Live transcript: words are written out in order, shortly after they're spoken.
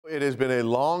It has been a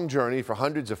long journey for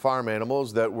hundreds of farm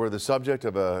animals that were the subject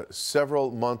of a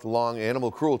several-month-long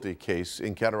animal cruelty case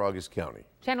in Cattaraugus County.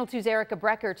 Channel 2's Erica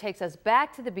Brecher takes us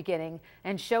back to the beginning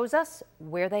and shows us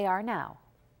where they are now.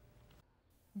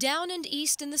 Down and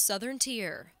east in the southern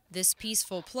tier, this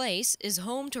peaceful place is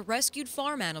home to rescued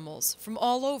farm animals from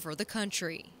all over the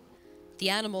country. The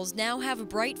animals now have a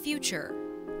bright future,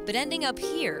 but ending up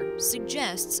here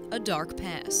suggests a dark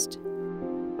past.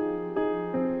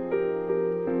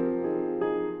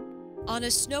 On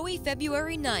a snowy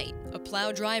February night, a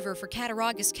plow driver for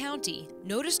Cattaraugus County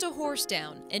noticed a horse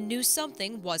down and knew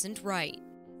something wasn't right.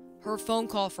 Her phone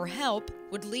call for help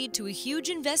would lead to a huge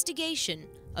investigation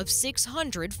of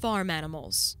 600 farm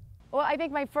animals. Well, I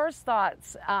think my first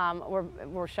thoughts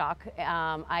were shock.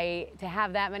 To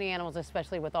have that many animals,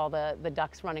 especially with all the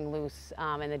ducks running loose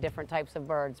and the different types of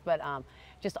birds, but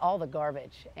just all the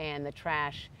garbage and the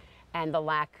trash and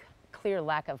the clear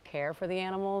lack of care for the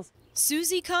animals.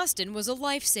 Susie Costin was a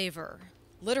lifesaver,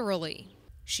 literally.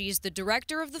 She's the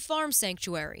director of the Farm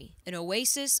Sanctuary, an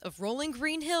oasis of rolling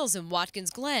green hills in Watkins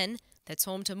Glen that's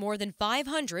home to more than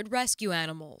 500 rescue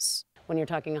animals. When you're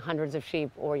talking hundreds of sheep,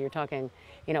 or you're talking,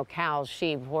 cows,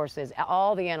 sheep, horses,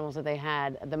 all the animals that they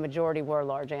had, the majority were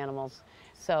large animals.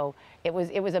 So it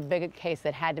was a big case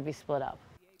that had to be split up.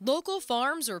 Local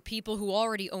farms or people who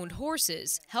already owned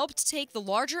horses helped take the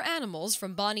larger animals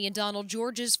from Bonnie and Donald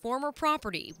George's former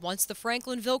property once the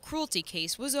Franklinville cruelty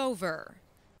case was over.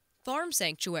 Farm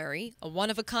Sanctuary, a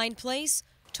one-of-a-kind place,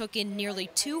 took in nearly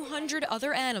 200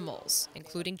 other animals,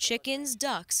 including chickens,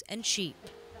 ducks, and sheep.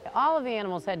 All of the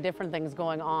animals had different things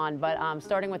going on, but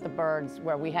starting with the birds,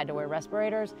 where we had to wear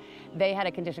respirators, they had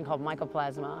a condition called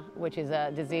mycoplasma, which is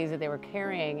a disease that they were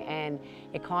carrying, and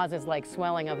it causes like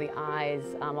swelling of the eyes,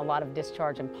 a lot of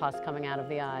discharge and pus coming out of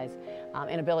the eyes,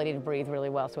 inability to breathe really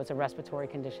well, so it's a respiratory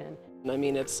condition. I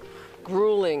mean, it's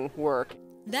grueling work.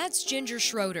 That's Ginger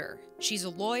Schroeder. She's a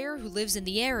lawyer who lives in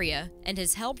the area and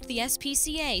has helped the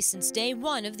SPCA since day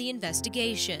one of the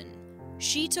investigation.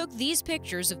 She took these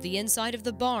pictures of the inside of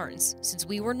the barns since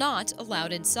we were not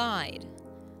allowed inside.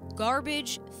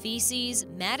 Garbage, feces,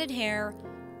 matted hair,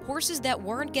 horses that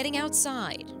weren't getting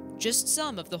outside. Just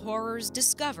some of the horrors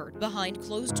discovered behind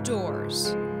closed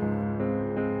doors.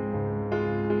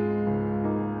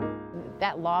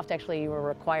 That loft, actually, you were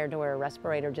required to wear a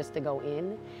respirator just to go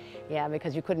in,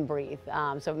 because you couldn't breathe.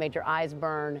 So it made your eyes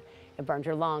burn, it burned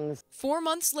your lungs. 4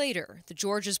 months later, the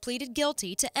Georges pleaded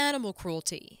guilty to animal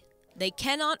cruelty. They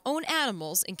cannot own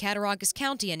animals in Cattaraugus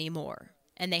County anymore,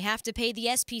 and they have to pay the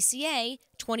SPCA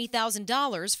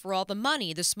 $20,000 for all the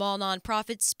money the small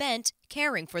nonprofit spent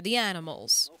caring for the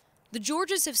animals. The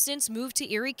Georges have since moved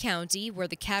to Erie County, where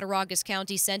the Cattaraugus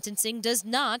County sentencing does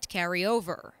not carry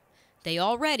over. They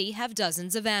already have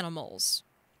dozens of animals.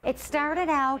 It started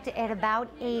out at about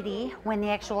 80 when the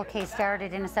actual case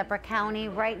started in a separate county.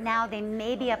 Right now, they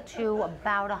may be up to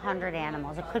about 100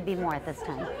 animals. It could be more at this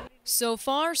time. So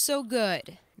far, so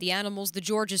good. The animals the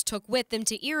Georges took with them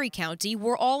to Erie County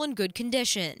were all in good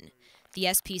condition. The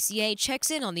SPCA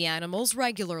checks in on the animals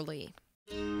regularly.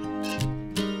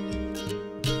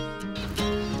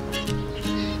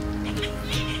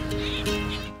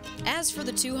 As for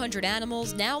the 200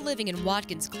 animals now living in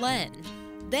Watkins Glen,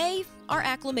 they are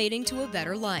acclimating to a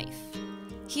better life.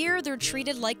 Here, they're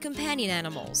treated like companion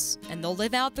animals, and they'll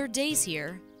live out their days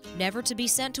here, never to be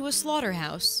sent to a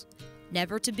slaughterhouse,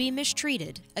 never to be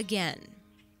mistreated again.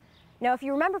 Now, if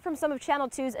you remember from some of Channel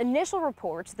 2's initial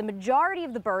reports, the majority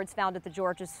of the birds found at the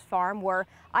Georges farm were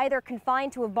either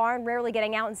confined to a barn, rarely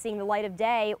getting out and seeing the light of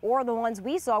day, or the ones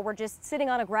we saw were just sitting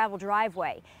on a gravel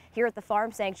driveway. Here at the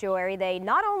Farm Sanctuary, they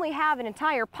not only have an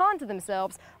entire pond to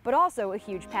themselves, but also a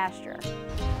huge pasture.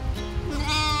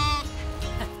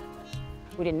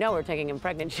 We didn't know we were taking in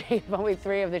pregnant sheep. Only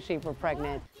 3 of the sheep were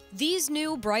pregnant. These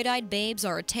new bright-eyed babes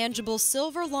are a tangible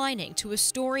silver lining to a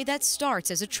story that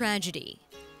starts as a tragedy.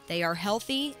 They are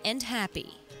healthy and happy.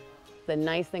 The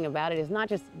nice thing about it is not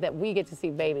just that we get to see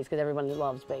babies, because everyone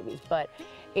loves babies, but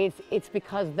it's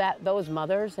because those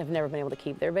mothers have never been able to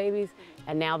keep their babies,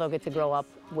 and now they'll get to grow up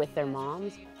with their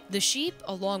moms. The sheep,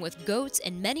 along with goats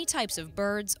and many types of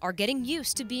birds, are getting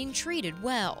used to being treated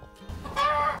well.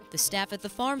 The staff at the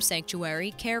Farm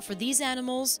Sanctuary care for these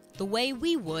animals the way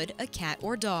we would a cat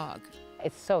or dog.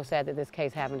 It's so sad that this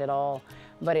case happened at all,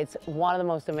 but it's one of the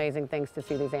most amazing things to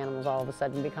see these animals all of a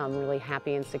sudden become really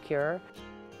happy and secure.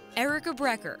 Erica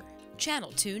Brecher,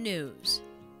 Channel 2 News.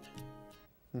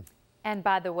 And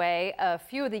by the way, a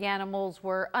few of the animals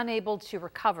were unable to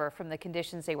recover from the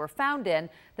conditions they were found in.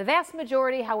 The vast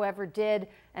majority, however, did,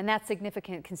 and that's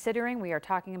significant considering we are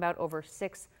talking about over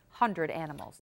 600 animals.